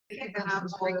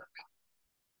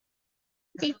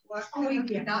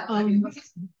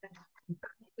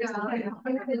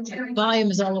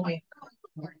Volume is all the way.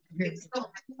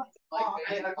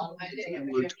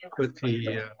 Put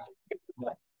the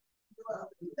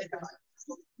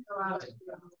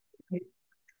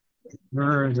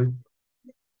where are the,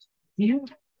 yeah,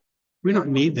 we don't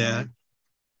need that.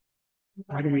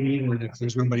 Why do we need it if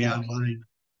there's nobody online?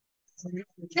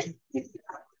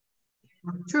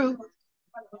 True.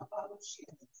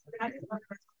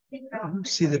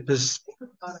 See the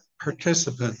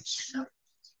participants.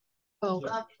 Oh,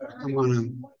 I want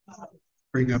to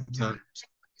bring up the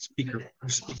speaker.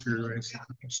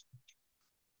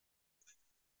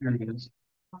 There it is.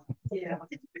 yeah.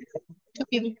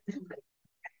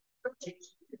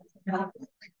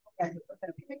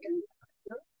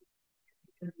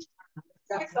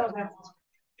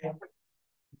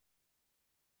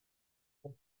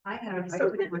 I have a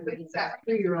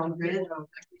 3-year-old granddaughter,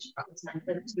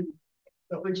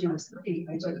 but when she was 3,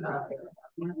 I took it out.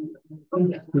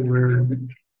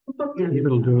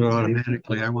 It'll do it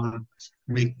automatically. I want to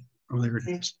make, oh, there it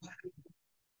is.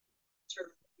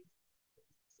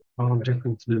 All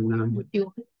different than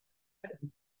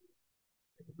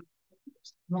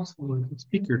the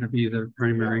speaker to be the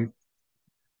primary.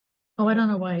 Oh, I don't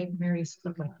know why Mary's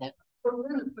look like that.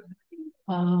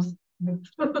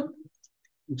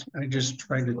 I just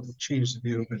tried to change the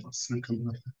view, but it's not coming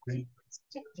up. Right?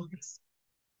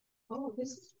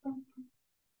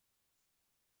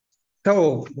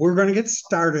 So we're going to get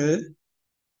started.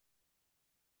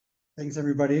 Thanks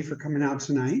everybody for coming out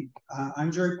tonight.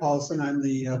 I'm Jerry Paulson. I'm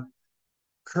the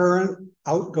current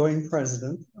outgoing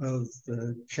president of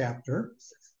the chapter.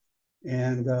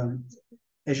 And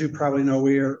as you probably know,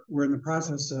 we're in the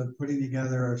process of putting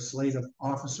together a slate of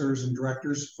officers and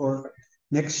directors for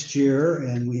next year,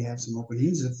 and we have some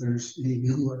openings if there's any of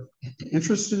you who are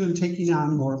interested in taking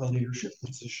on more of a leadership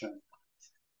position.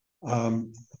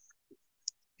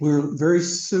 We're very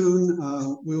soon,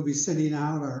 we'll be sending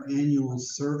out our annual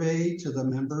survey to the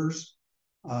members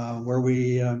where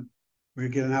we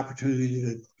get an opportunity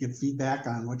to give feedback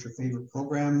on what your favorite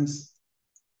programs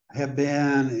have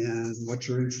been and what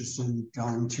you're interested in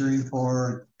volunteering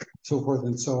for, and so forth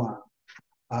and so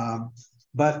on.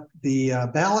 But the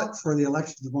ballot for the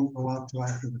elections won't go out until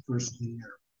after the first of the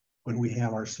year when we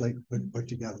have our slate put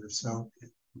together. So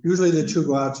usually the two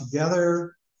go out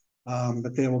together,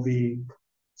 but they will be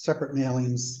separate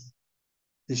mailings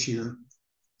this year.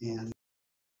 And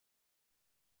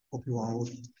hope you all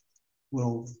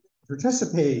will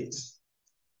participate.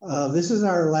 This is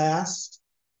our last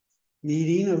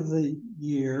meeting of the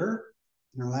year,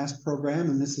 our last program,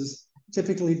 and this has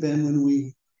typically been when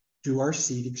we do our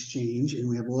seed exchange, and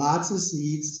we have lots of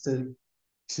seeds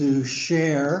to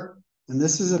share. And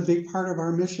this is a big part of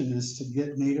our mission, is to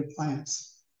get native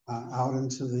plants out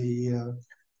into the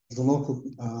local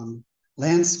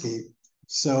landscape.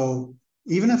 So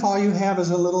even if all you have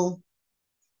is a little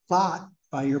plot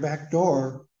by your back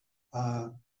door,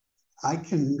 I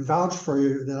can vouch for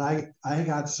you that I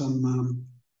got some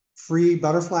free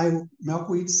butterfly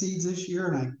milkweed seeds this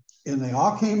year, and they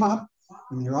all came up,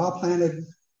 and they're all planted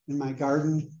in my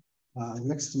garden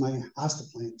next to my hosta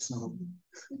plant. So,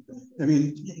 I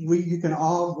mean, you can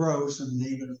all grow some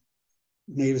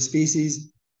native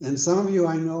species, and some of you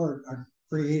I know are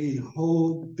creating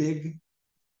whole big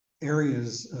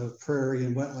areas of prairie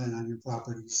and wetland on your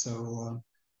property. So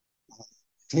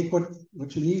take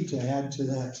what you need to add to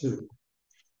that too.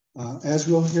 As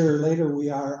we'll hear later, we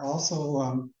are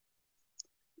also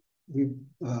we've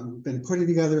been putting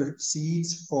together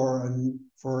seeds for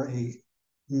a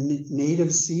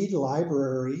native seed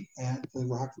library at the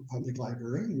Rockford Public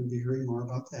Library. You'll be hearing more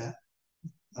about that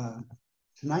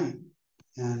tonight.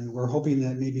 And we're hoping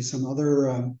that maybe some of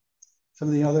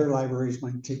the other libraries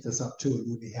might take this up too, and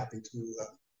we'd be happy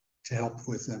to help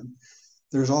with them.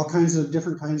 There's all kinds of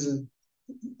different kinds of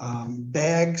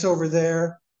bags over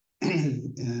there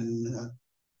and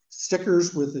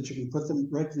stickers with that you can put them,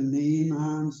 write the name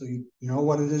on, so you know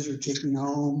what it is you're taking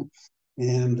home,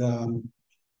 and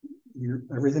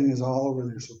everything is all over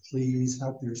there. So please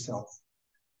help yourself.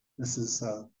 This is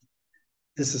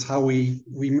how we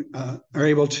are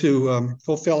able to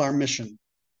fulfill our mission.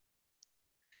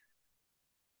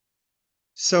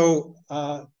 So,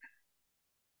 as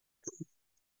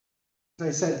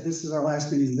I said, this is our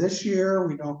last meeting this year.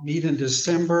 We don't meet in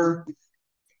December,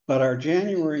 but our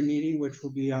January meeting, which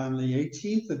will be on the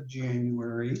 18th of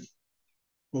January,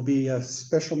 will be a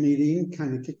special meeting,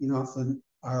 kind of kicking off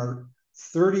our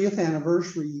 30th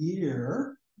anniversary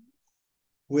year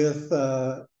with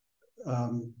a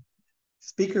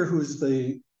speaker who's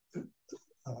the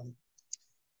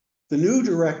the new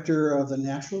director of the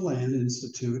Natural Land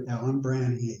Institute, Alan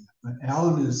Branham.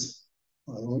 Alan is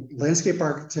a landscape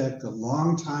architect, a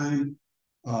longtime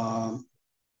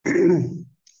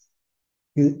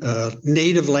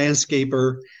native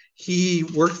landscaper. He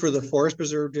worked for the Forest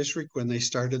Preserve District when they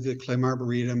started the Clem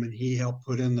Arboretum, and he helped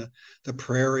put in the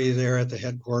prairie there at the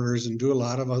headquarters and do a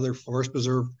lot of other Forest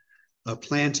Preserve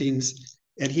plantings.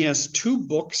 And he has 2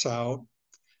 books out.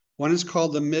 One is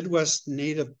called the Midwest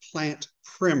Native Plant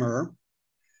Primer,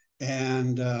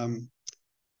 and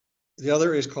the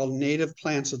other is called Native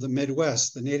Plants of the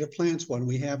Midwest. The native plants one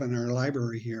we have in our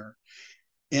library here.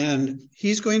 And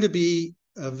he's going to be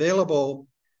available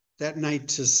that night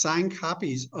to sign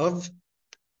copies of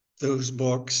those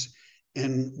books,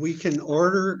 and we can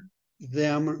order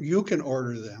them, you can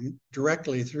order them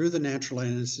directly through the Natural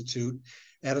Land Institute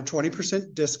at a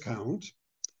 20% discount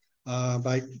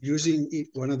by using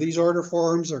one of these order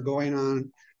forms or going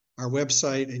on our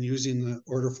website and using the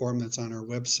order form that's on our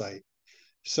website.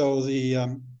 So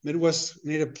the Midwest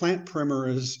Native Plant Primer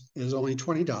is only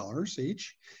 $20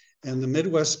 each. And the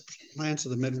Midwest plants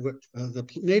of the Midwest, the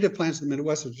native plants of the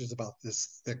Midwest, which is about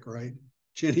this thick, right,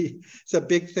 Jenny? It's a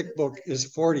big, thick book,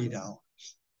 is $40.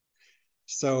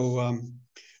 So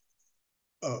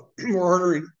we're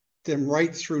ordering them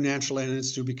right through Natural Land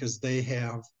Institute because they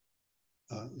have,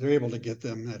 they're able to get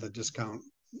them at a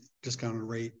discounted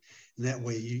rate, and that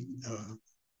way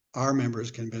our members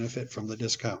can benefit from the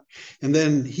discount. And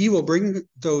then he will bring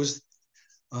those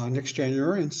next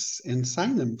January and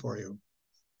sign them for you.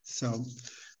 So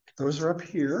those are up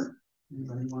here.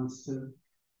 Anybody wants to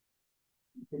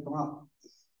pick them up?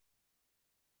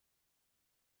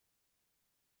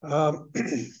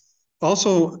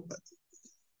 Also,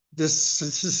 this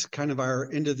is kind of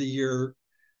our end of the year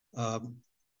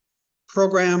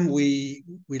program. We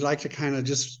like to kind of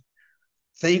just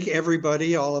thank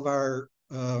everybody, all of our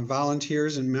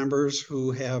volunteers and members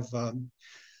who have done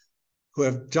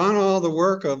all the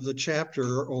work of the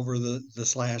chapter over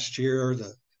this last year.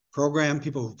 The program,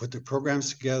 people who put the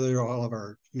programs together, all of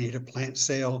our native plant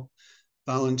sale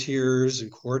volunteers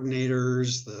and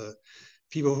coordinators, the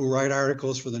people who write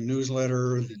articles for the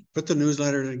newsletter, put the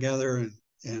newsletter together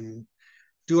and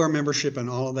do our membership and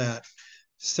all of that.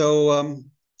 So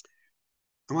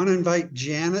I want to invite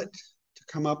Janet to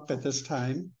come up at this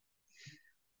time.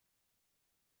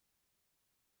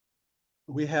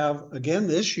 We have, again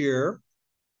this year,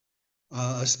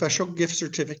 a special gift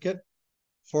certificate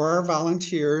for our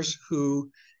volunteers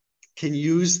who can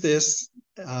use this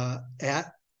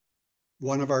at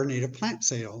one of our native plant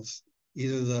sales,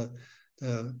 either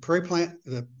the prairie plant,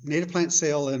 the native plant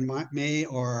sale in May,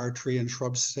 or our tree and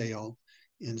shrub sale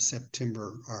in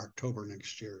September or October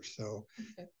next year. So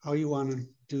how you want to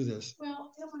do this?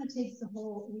 Well, I don't want to take the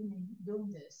whole evening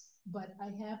doing this, but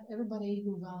I have everybody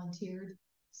who volunteered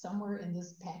somewhere in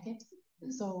this packet.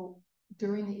 So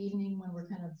during the evening when we're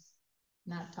kind of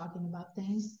not talking about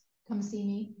things, come see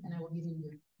me and I will give you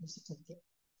your certificate.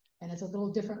 And it's a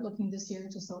little different looking this year,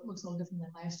 just so it looks a little different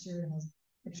than last year, and has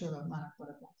a picture of a monarch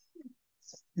butterfly.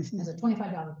 So it's a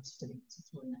 $25 certificate. It's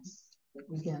really nice. But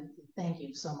again, thank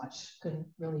you so much. Couldn't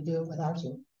really do it without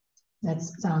you. That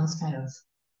sounds kind of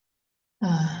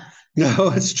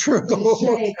no, it's true.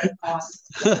 cliche, but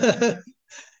awesome.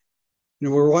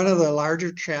 We're one of the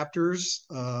larger chapters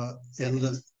in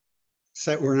the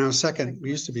set. We're now second. We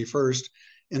used to be first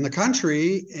in the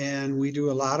country, and we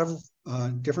do a lot of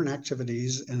different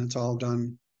activities, and it's all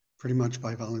done pretty much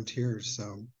by volunteers.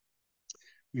 So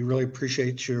we really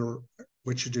appreciate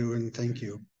what you do, and thank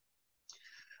you.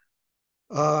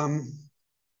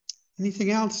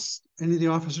 Anything else? Any of the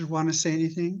officers want to say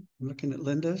anything? I'm looking at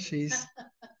Linda. She's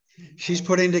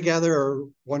putting together a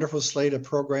wonderful slate of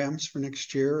programs for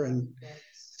next year, and I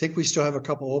think we still have a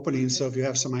couple openings. So if you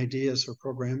have some ideas for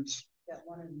programs. Got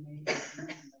one in May.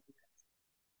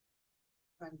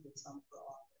 Trying to get some for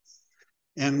office.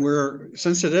 And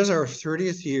since it is our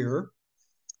 30th year,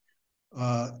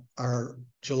 our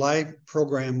July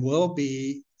program will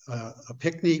be a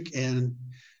picnic and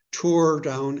tour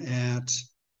down at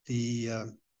the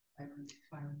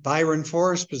Byron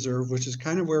Forest Preserve, which is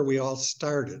kind of where we all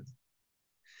started.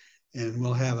 And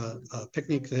we'll have a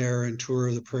picnic there and tour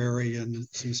of the prairie and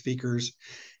some speakers.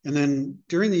 And then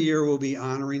during the year, we'll be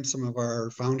honoring some of our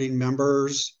founding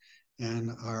members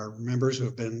and our members who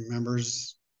have been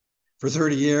members for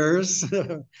 30 years,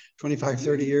 25,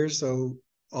 30 years. So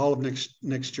all of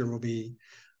next year we'll be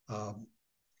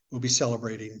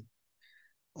celebrating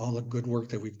all the good work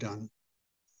that we've done.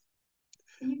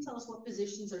 Can you tell us what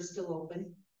positions are still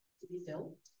open to be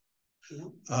filled?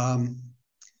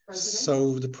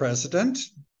 So the president,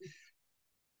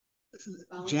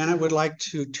 Janet would like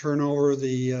to turn over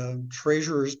the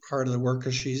treasurer's part of the work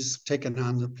because she's taken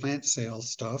on the plant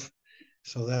sales stuff.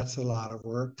 So that's a lot of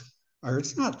work. Or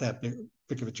it's not that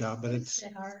big of a job, but it's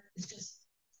hard. It's just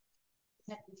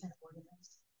have to be kind of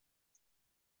organized.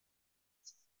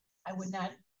 I would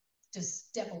not just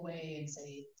step away and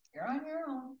say, you're on your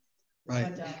own.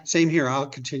 right. But, Same here. I'll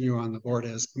continue on the board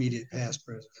as immediate past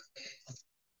president.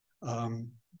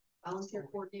 Volunteer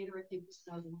coordinator, I think was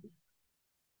another one.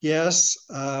 Yes,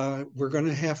 we're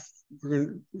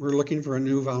looking for a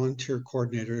new volunteer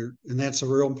coordinator, and that's a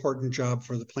real important job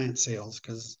for the plant sales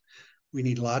because we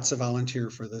need lots of volunteer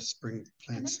for the spring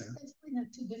plant sale. It's really not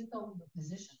too difficult of a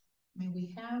position. I mean,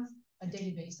 we have a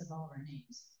database of all of our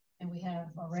names, and we have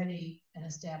already an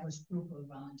established group of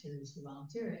volunteers who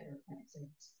volunteer at our plant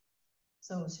sales.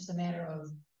 So it's just a matter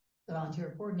of the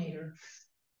volunteer coordinator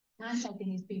contacting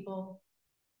these people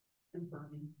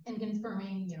and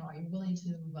confirming, you know, are you willing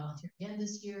to volunteer again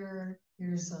this year?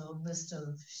 Here's a list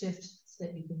of shifts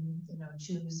that you can, you know,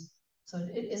 choose. So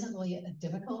it isn't really a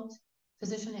difficult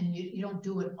position, and you don't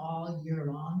do it all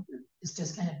year long. It's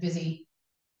just kind of busy.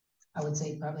 I would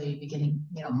say probably beginning,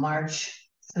 you know, March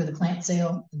through the plant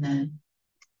sale, and then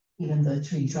even the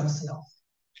tree truck sale.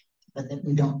 But then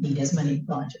we don't need as many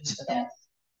volunteers for that.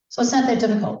 So it's not that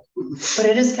difficult, but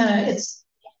it is kind of,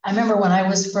 I remember when I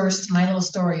was first, my little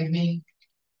story of being,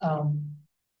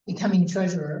 becoming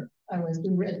treasurer, we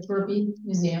were at Burpee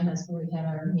Museum, that's where we had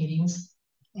our meetings,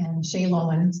 and Shay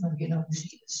Lowen, some of you know,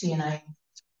 she and I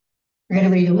were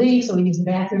getting ready to leave, so we used the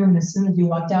bathroom, and as soon as we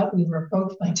walked out, we were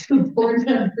approached by two board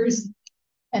members,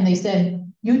 and they said,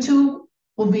 you two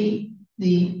will be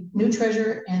the new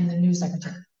treasurer and the new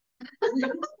secretary.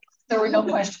 There were no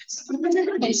questions.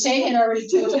 And Shay had already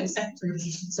chosen secretary,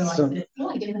 so I said, oh,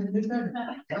 I get him the new treasurer.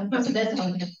 So that's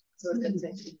how it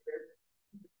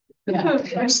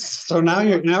yeah. So now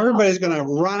everybody's gonna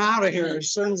run out of here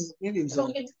as soon as the meeting's over.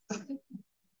 We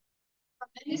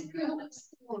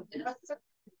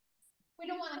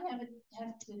don't want to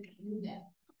have to do that,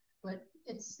 but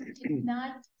it's a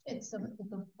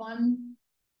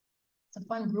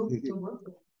fun group to work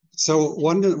with. So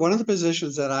one of the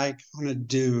positions that I kind of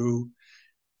do,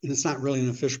 and it's not really an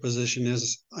official position,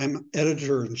 is I'm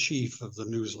editor-in-chief of the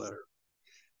newsletter.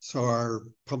 So our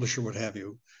publisher would have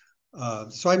you.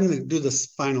 So I'm going to do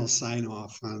this final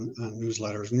sign-off on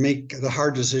newsletters and make the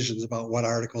hard decisions about what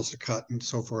articles to cut and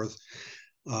so forth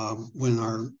when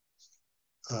our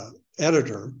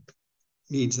editor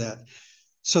needs that.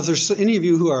 So if there's any of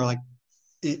you who are like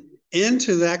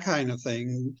into that kind of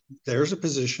thing, there's a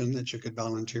position that you could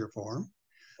volunteer for.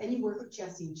 And you work with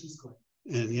Jessie, and she's great.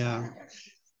 And yeah,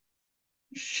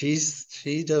 she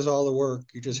does all the work.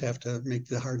 You just have to make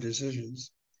the hard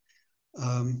decisions.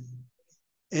 And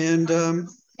none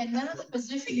of the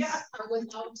positions are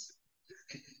without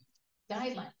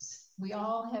guidelines. We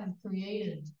all have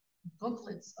created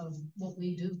booklets of what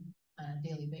we do on a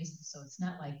daily basis. So it's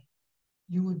not like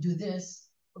you would do this,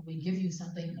 but we give you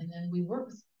something and then we work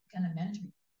with kind of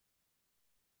mentoring.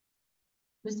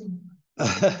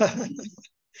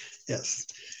 Yes.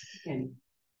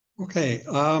 Okay.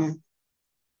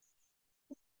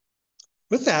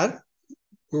 With that,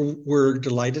 we're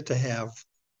delighted to have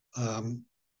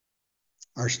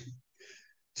our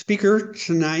speaker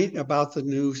tonight about the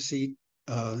new seat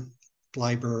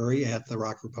library at the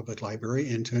Rockford Public Library,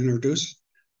 and to introduce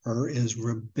her is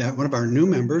one of our new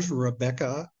members,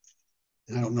 Rebecca.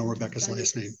 I don't know Rebecca's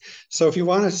last name. So if you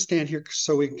want to stand here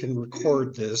so we can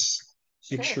record this,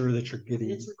 make sure that you're getting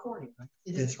it's recording, right?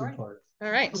 It's recorded.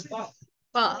 All right.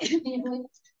 Well,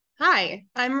 hi,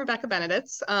 I'm Rebecca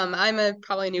Beneditz. I'm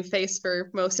probably a new face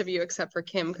for most of you except for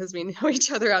Kim because we know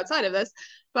each other outside of this.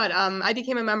 But I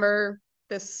became a member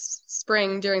this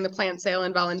spring during the plant sale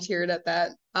and volunteered at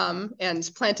that and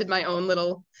planted my own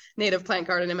little native plant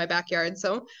garden in my backyard.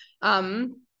 So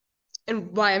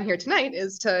and why I'm here tonight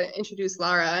is to introduce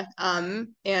Laura, and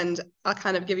I'll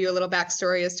kind of give you a little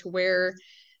backstory as to where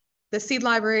the seed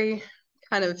library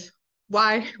kind of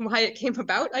why it came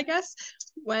about, I guess.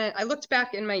 When I looked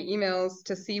back in my emails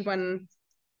to see when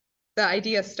the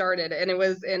idea started, and it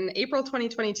was in April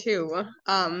 2022.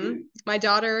 My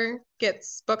daughter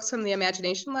gets books from the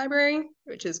Imagination Library,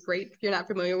 which is great if you're not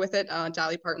familiar with it,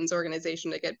 Dolly Parton's organization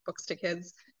to get books to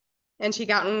kids. And she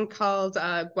got one called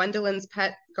Gwendolyn's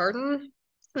Pet Garden.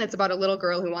 And it's about a little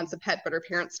girl who wants a pet, but her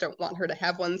parents don't want her to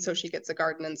have one, so she gets a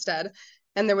garden instead.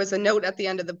 And there was a note at the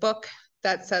end of the book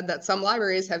that said that some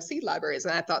libraries have seed libraries,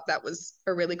 and I thought that was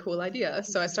a really cool idea.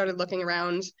 So I started looking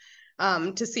around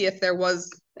to see if there was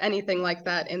anything like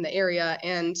that in the area.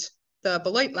 And the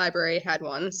Beloit Library had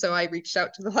one. So I reached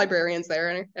out to the librarians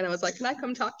there and I was like, can I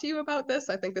come talk to you about this?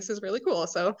 I think this is really cool.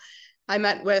 So I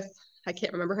met with, I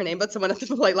can't remember her name, but someone at the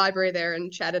Beloit Library there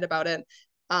and chatted about it.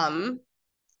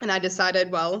 And I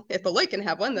decided, well, if Beloit can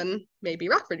have one, then maybe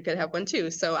Rockford could have one too.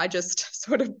 So I just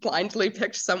sort of blindly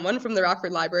picked someone from the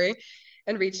Rockford Library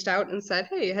and reached out and said,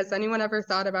 hey, has anyone ever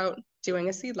thought about doing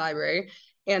a seed library?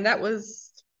 And that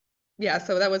was, yeah,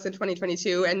 so that was in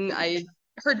 2022. And I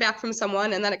heard back from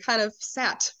someone and then it kind of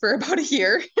sat for about a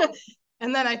year.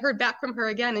 And then I heard back from her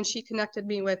again and she connected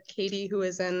me with Katie, who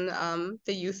is in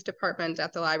the youth department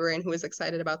at the library and who was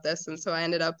excited about this. And so I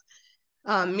ended up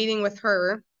meeting with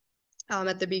her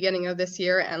at the beginning of this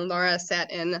year, and Laura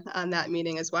sat in on that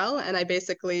meeting as well. And I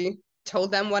basically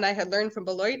told them what I had learned from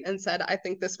Beloit and said, I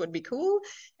think this would be cool.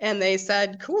 And they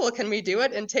said, cool, can we do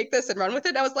it and take this and run with it?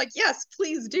 And I was like, yes,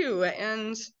 please do.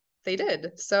 And they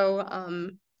did. So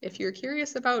if you're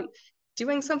curious about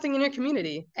doing something in your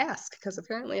community, ask, because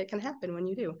apparently it can happen when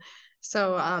you do.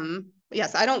 So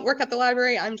yes, I don't work at the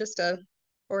library. I'm just a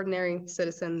ordinary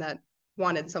citizen that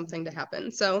wanted something to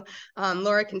happen. So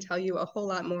Laura can tell you a whole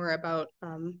lot more about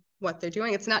what they're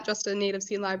doing. It's not just a native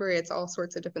seed library, it's all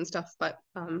sorts of different stuff, but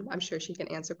I'm sure she can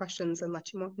answer questions and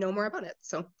let you know more about it.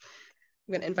 So I'm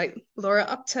gonna invite Laura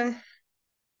up to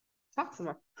talk some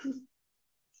more.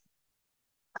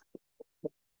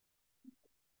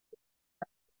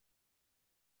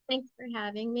 Thanks for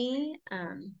having me.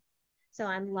 So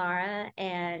I'm Laura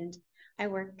and I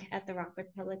work at the Rockford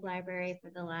Public Library for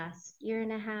the last year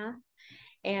and a half.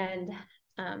 And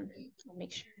I'll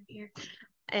make sure I'm here.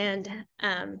 And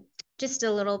just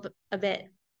a bit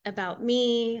about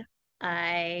me.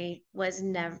 I was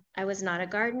not a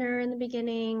gardener in the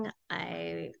beginning.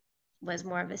 I was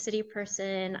more of a city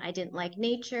person. I didn't like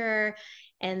nature.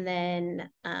 And then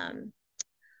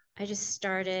I just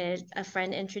started, a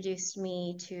friend introduced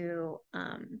me to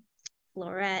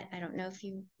Florette. I don't know if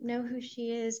you know who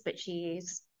she is, but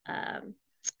she's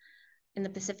in the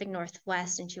Pacific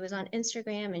Northwest, and she was on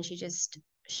Instagram and she just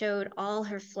showed all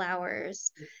her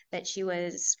flowers that she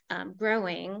was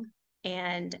growing,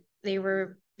 and they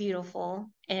were beautiful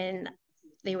and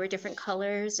they were different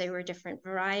colors, they were different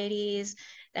varieties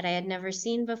that I had never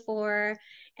seen before.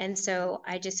 And so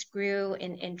I just grew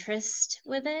an interest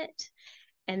with it.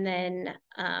 And then,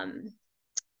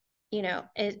 you know,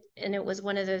 it was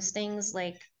one of those things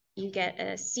like you get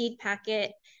a seed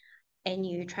packet and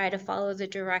you try to follow the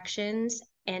directions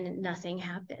and nothing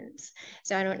happens.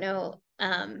 So I don't know.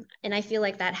 And I feel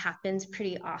like that happens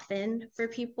pretty often for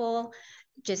people,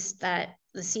 just that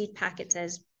the seed packet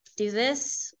says, do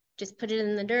this, just put it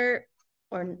in the dirt,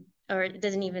 or it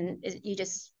doesn't even, you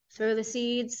just throw the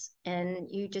seeds and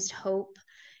you just hope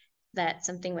that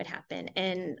something would happen.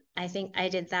 And I think I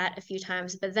did that a few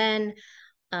times, but then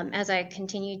as I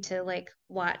continued to like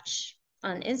watch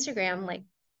on Instagram, like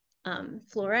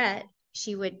Florette,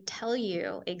 she would tell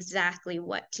you exactly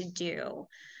what to do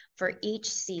for each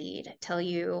seed, tell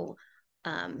you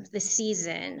the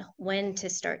season, when to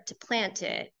start to plant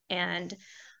it. And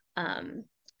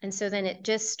so then it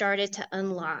just started to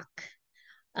unlock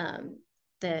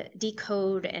the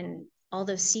decode and all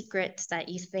those secrets that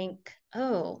you think,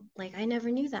 oh, like I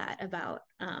never knew that about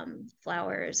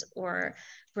flowers or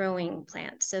growing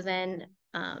plants. So then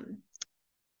I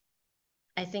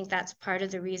think that's part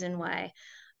of the reason why,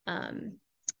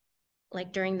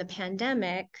 like during the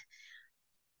pandemic,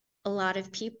 a lot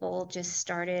of people just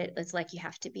started, it's like you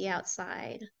have to be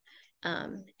outside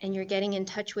and you're getting in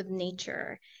touch with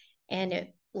nature. And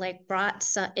it like brought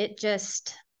some, it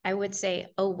just, I would say,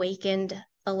 awakened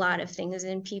a lot of things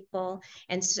in people.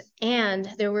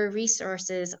 And there were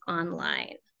resources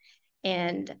online.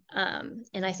 And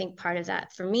I think part of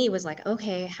that for me was like,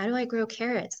 okay, how do I grow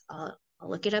carrots? I'll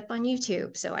look it up on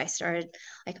YouTube. So I started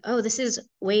like, oh, this is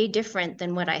way different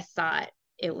than what I thought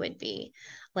it would be.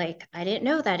 Like, I didn't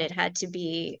know that it had to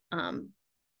be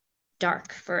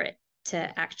dark for it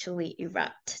to actually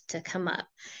erupt, to come up.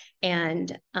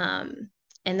 And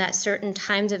that certain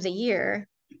times of the year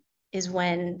is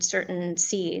when certain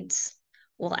seeds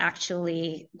will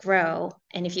actually grow.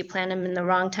 And if you plant them in the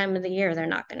wrong time of the year, they're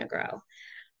not going to grow.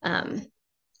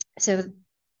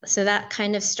 So that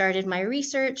kind of started my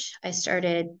research. I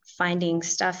started finding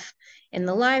stuff in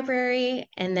the library,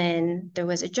 and then there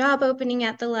was a job opening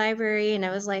at the library, and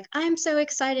I was like, I'm so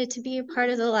excited to be a part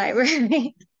of the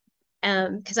library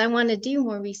because I want to do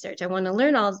more research. I want to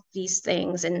learn all these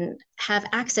things and have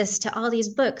access to all these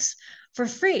books for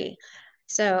free.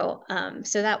 So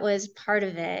that was part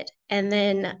of it. And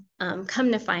then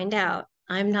come to find out,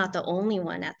 I'm not the only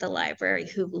one at the library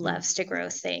who loves to grow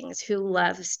things, who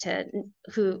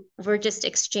we're just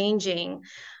exchanging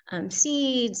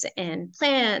seeds and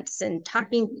plants and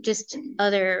talking just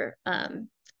other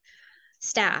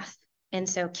staff. And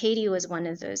so Katie was one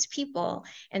of those people.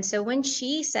 And so when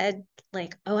she said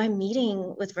like, oh, I'm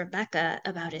meeting with Rebecca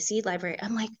about a seed library,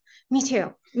 I'm like, me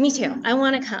too. I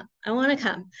want to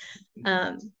come.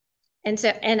 And so,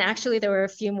 and actually there were a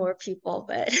few more people,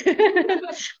 but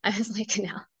I was like,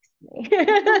 no.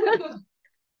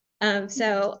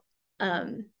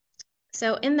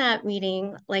 So in that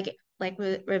meeting, like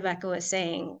Rebecca was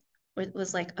saying,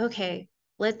 was like, okay,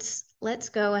 let's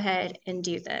go ahead and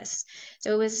do this.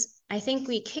 So it was, I think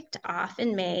we kicked off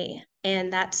in May,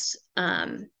 and that's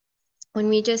when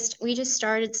we just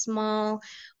started small.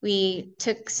 We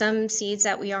took some seeds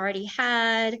that we already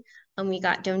had, and we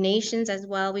got donations as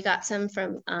well. We got some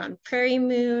from Prairie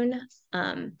Moon.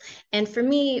 And for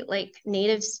me, like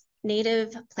native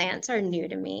plants are new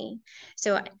to me.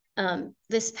 So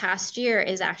this past year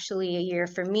is actually a year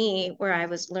for me where I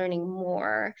was learning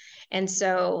more. And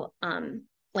so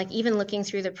like even looking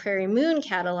through the Prairie Moon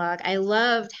catalog, I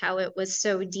loved how it was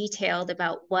so detailed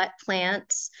about what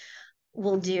plants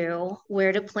will do,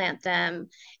 where to plant them.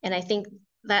 And I think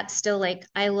that's still like,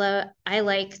 I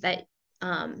like that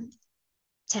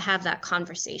to have that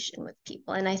conversation with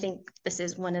people. And I think this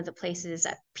is one of the places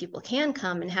that people can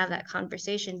come and have that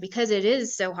conversation, because it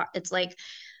is so hard. It's like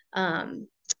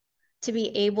to be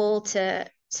able to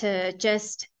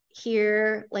just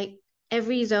hear, like,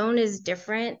 every zone is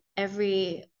different,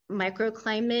 every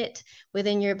microclimate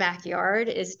within your backyard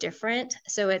is different.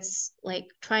 So it's like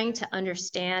trying to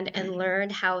understand and learn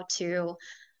how to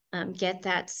get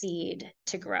that seed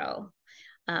to grow,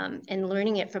 and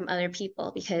learning it from other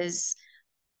people, because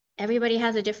everybody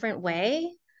has a different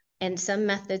way, and some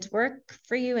methods work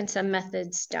for you and some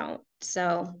methods don't.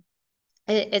 So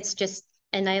it's just,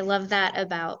 and I love that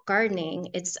about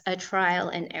gardening. It's a trial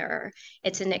and error.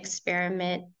 It's an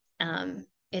experiment.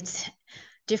 It's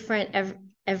different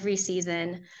every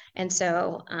season. And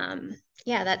so,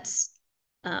 yeah, that's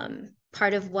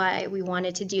part of why we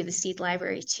wanted to do the seed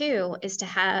library too, is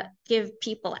to give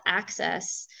people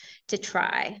access to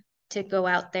try, to go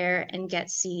out there and get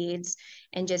seeds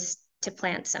and just to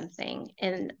plant something.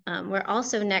 And we're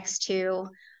also next to,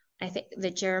 I think,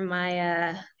 the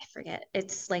Jeremiah, I forget,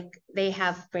 it's like they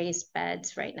have raised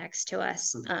beds right next to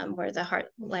us, where the Heart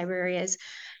Library is.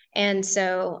 And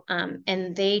so,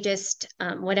 and they just,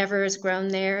 whatever is grown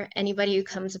there, anybody who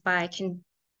comes by can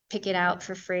pick it out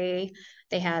for free.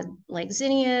 They had like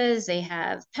zinnias, they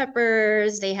have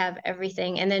peppers, they have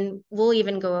everything. And then we'll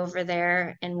even go over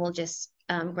there and we'll just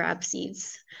grab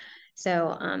seeds.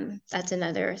 So that's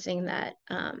another thing that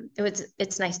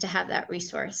it's nice to have that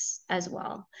resource as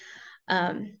well.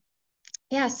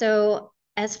 Yeah, so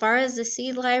as far as the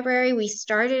seed library, we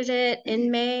started it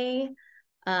in May.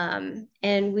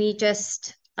 And we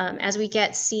just, as we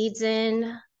get seeds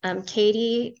in,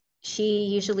 Katie, she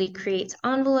usually creates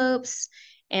envelopes,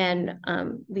 and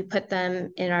we put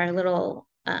them in our little,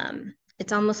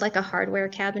 it's almost like a hardware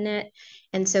cabinet.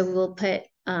 And so we'll put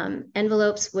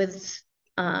envelopes with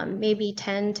maybe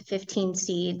 10 to 15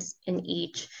 seeds in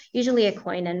each, usually a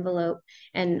coin envelope.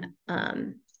 And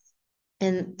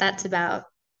that's about,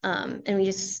 and we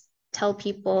just tell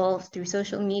people through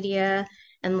social media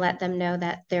and let them know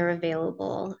that they're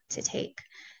available to take.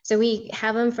 So we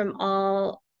have them from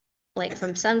all, like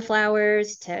from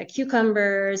sunflowers to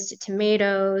cucumbers to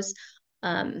tomatoes.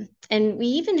 And we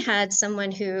even had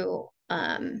someone who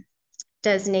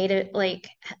does native, like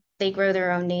they grow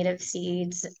their own native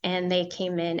seeds, and they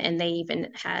came in and they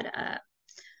even had,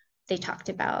 they talked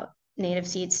about native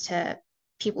seeds to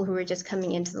people who were just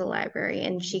coming into the library,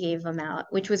 and she gave them out,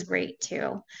 which was great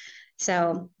too.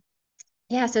 So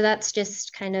yeah, so that's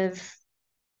just kind of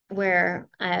where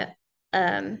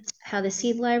how the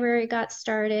seed library got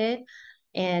started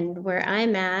and where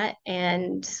I'm at.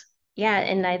 And yeah,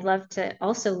 and I'd love to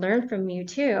also learn from you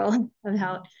too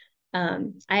about,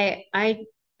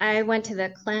 I went to the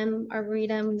Clem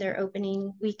Arboretum, their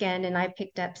opening weekend, and I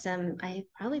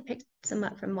probably picked some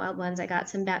up from Wild Ones. I got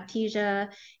some Baptisia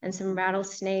and some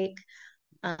rattlesnake.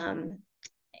 And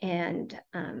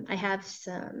I have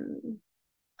some,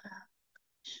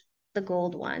 the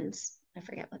gold ones. I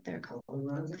forget what they're called.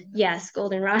 Yes,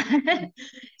 goldenrod.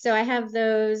 So I have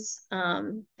those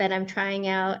that I'm trying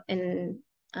out, and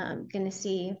I'm gonna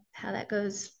see how that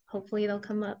goes. Hopefully they'll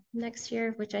come up next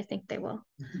year, which I think they will.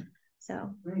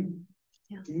 So Great.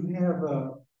 Yeah. Do you have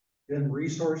then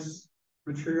resource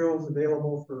materials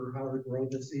available for how to grow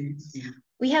the seeds?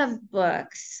 We have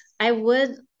books. I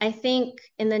think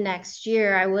in the next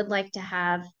year, I would like to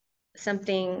have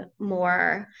something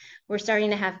more. We're starting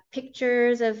to have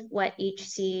pictures of what each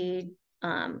seed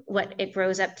what it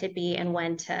grows up to be and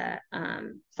when to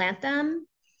plant them.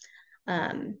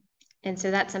 And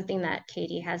so that's something that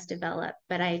Katie has developed,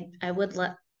 but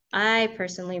I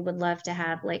personally would love to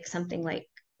have like something like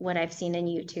what I've seen in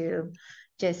YouTube,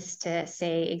 just to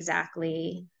say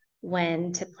exactly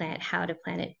when to plant, how to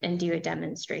plant it, and do a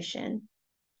demonstration.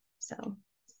 So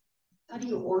How do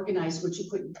you organize what you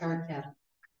put in card catalog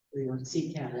or your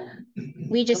seed catalog?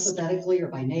 we just Alphabetically or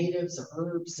by natives or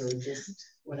herbs or just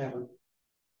whatever?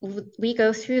 we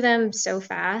go through them so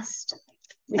fast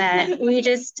that we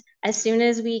just, as soon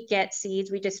as we get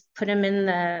seeds, we just put them in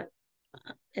there,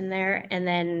 and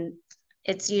then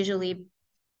it's usually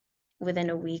within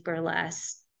a week or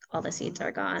less, all the seeds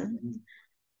are gone.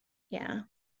 Yeah.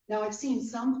 Now I've seen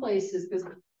some places, because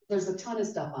there's a ton of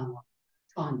stuff online,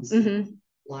 tons.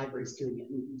 Libraries doing it,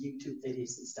 and YouTube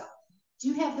videos and stuff. Do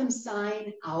you have them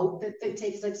sign out that it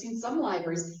takes? I've seen some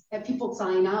libraries have people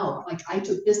sign out, like I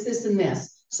took this, this, and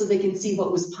this, so they can see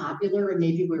what was popular and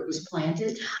maybe where it was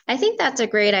planted. I think that's a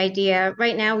great idea.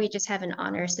 Right now, we just have an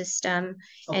honor system,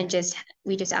 Okay. and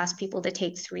we just ask people to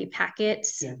take 3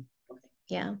 packets. Yeah. Okay.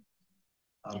 Yeah.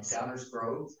 Yes. Downers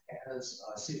Grove has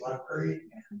a seed library,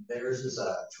 and theirs is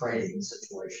a trading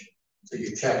situation. So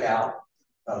you check out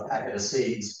a packet of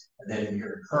seeds, and then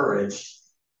you're encouraged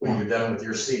when you're done with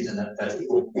your seeds and that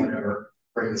whatever,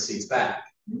 bring the seeds back.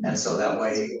 And so that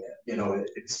way, you know,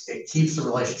 it keeps the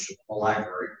relationship with the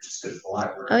library, which is good for the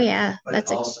library. Oh yeah, but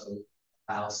it also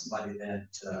allows somebody then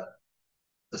to,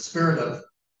 the spirit of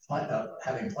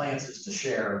having plans is to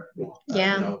share.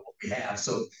 Yeah. You know, what we have.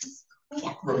 So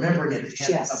remembering it, you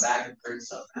can't come back and bring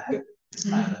stuff back. It's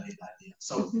kind of a neat idea.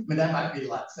 So I mean, that might be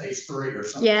like phase 3 or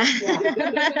something. Yeah.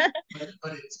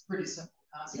 but it's a pretty simple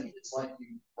concept. It's like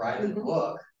you write in the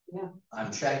book. Yeah.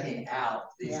 I'm checking out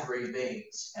these green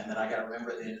beans, and then I got to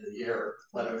remember at the end of the year,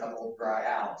 let a couple dry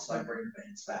out, so I bring the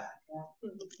beans back.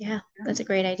 Yeah, that's a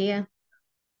great idea.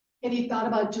 Have you thought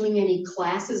about doing any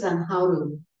classes on how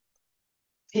to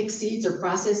pick seeds or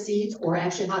process seeds, or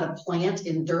actually how to plant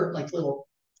in dirt, like little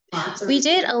pots? We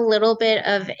did a little bit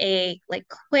of a like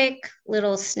quick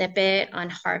little snippet on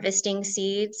harvesting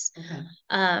seeds,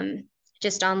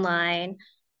 just online.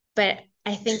 But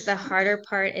I think the harder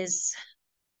part is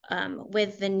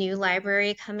with the new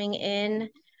library coming in,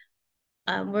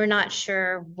 we're not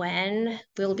sure when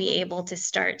we'll be able to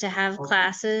start to have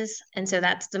classes. And so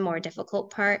that's the more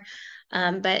difficult part.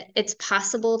 But it's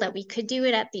possible that we could do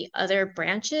it at the other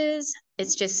branches.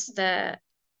 It's just the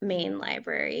main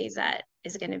library that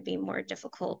is going to be more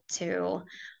difficult to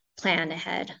plan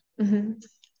ahead.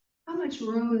 How much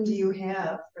room do you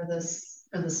have for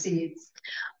the seeds?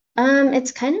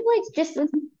 It's kind of like just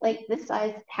like this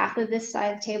size, half of this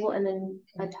size table, and then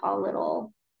a tall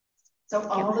little. So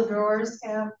all the drawers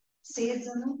have seeds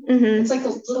in them? It's like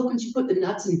those little ones you put the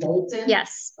nuts and bolts in?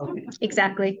 Yes,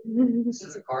 exactly. This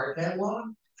is a card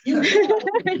catalog? Yeah,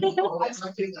 libraries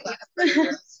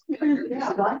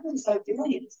are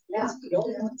doing it. Yeah.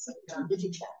 Did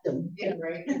you check them? Yeah,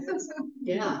 right.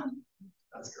 Yeah.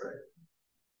 That's great.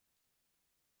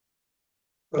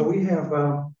 But we have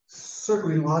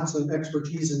certainly lots of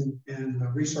expertise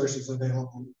and resources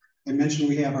available. I mentioned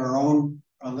we have our own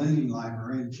lending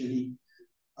library, and Jenny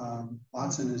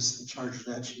Watson is in charge of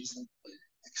that. She's an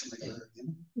excellent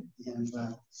librarian.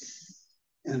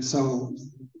 And so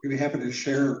we'd be happy to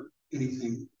share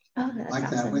anything like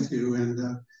awesome. That with you. And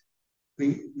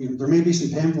there may be some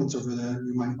pamphlets over there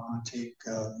you might want to take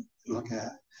a look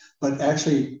at. But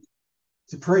actually,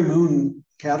 the Prairie Moon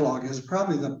catalog is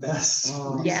probably the best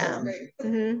to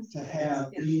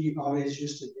have. We always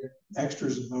used to get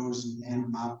extras of those and hand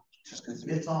them out. Just because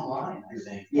it's online, I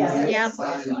think. Yeah.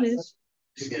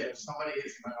 You get somebody, if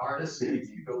you're an artist, if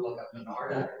you go look up an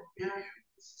artist,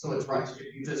 so it's right.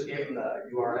 You just gave them the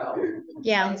URL.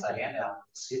 Yeah. It's a handout.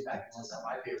 See if that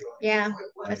might be a really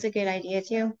that's a good idea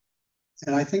too.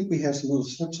 And I think we have some little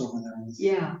slips over there.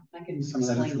 Yeah, I can some of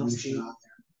that information out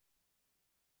there.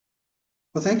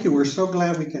 Well, thank you. We're so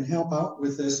glad we can help out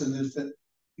with this, and if it,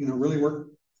 really work.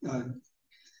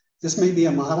 This may be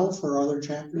a model for other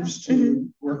chapters to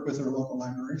work with our local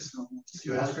libraries. So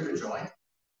you ask her to join.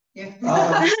 Yeah.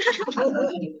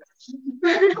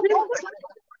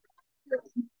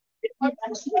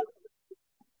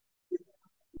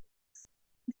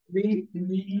 We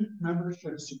need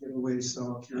memberships to get away,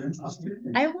 so if you're interested,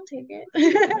 I will take it.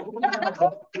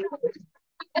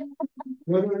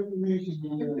 Whatever information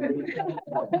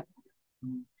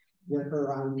get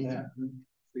her on that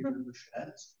free membership.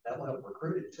 That would have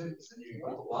recruited too. So you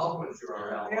got the Wildwood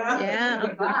URL.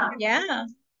 Yeah.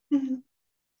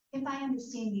 If I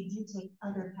understand, you do take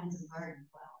other kinds of garden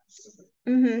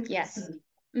flowers. Yes.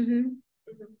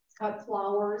 cut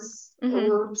flowers, Mhm.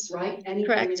 herbs, right? Anything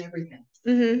Correct. and everything.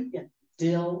 Mm-hmm.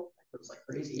 Dill, it was like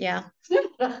crazy. Yeah.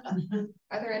 Are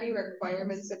there any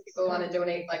requirements if people want to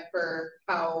donate, like for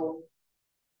how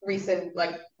recent,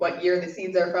 like what year the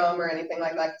seeds are from or anything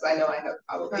like that? Because I know I have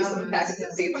probably some packets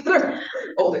of seeds that are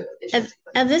older.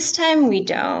 At this time, we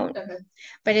don't, Okay.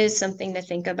 but it is something to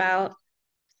think about.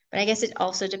 But I guess it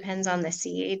also depends on the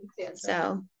seed. Yeah.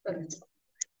 So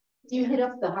Do you hit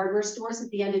up the hardware stores at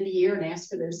the end of the year and ask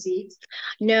for their seeds?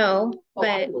 no, Oh,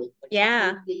 I but would. Like,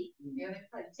 yeah.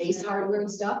 Ace Hardware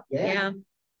and stuff, yeah,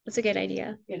 that's a good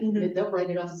idea. Yeah, Mhm. they'll write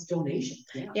it off as donation,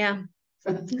 yeah. Yeah.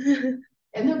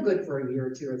 And they're good for a year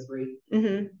or two or three.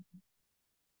 Hmm.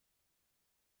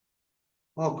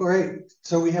 Oh, great.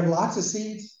 So we have lots of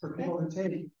seeds for people to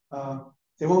take.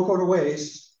 They won't go to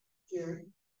waste. Jerry,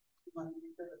 you want me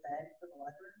to put a bag for the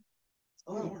library?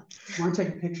 Oh, yeah. Want to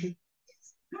take a picture?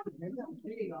 There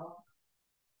you go.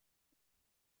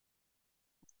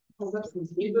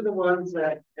 These are the ones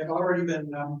that have already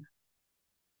been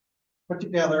put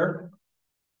together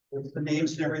with the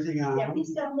names and everything on. Yeah,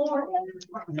 he's got more.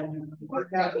 And then what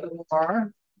that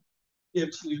are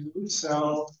gives you,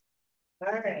 so.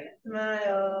 All right,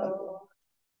 smile.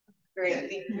 Great,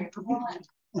 thank you.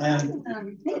 And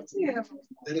Thank you.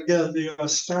 it'll give you a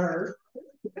start.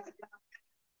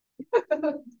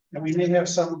 And we may have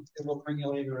some that we'll bring you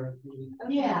later.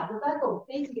 Yeah, Rebecca,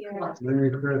 thank you.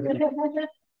 Merry Christmas.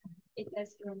 It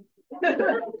does.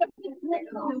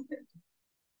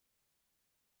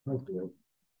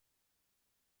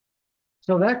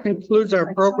 So that concludes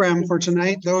our program for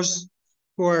tonight. Those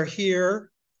who are here,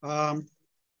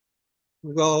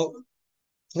 will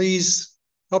please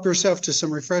help yourself to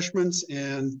some refreshments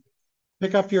and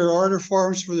pick up your order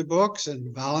forms for the books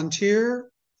and volunteer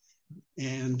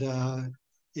and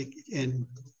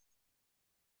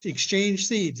exchange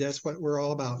seeds. That's what we're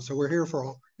all about. So we're here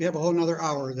for we have a whole nother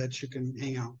hour that you can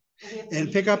hang out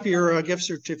and pick up your gift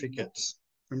certificates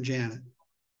from Janet.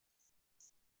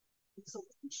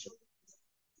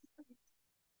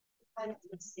 I don't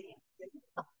understand.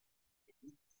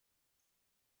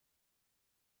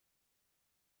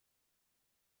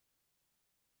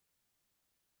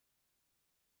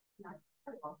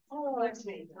 Oh, that's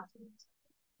me.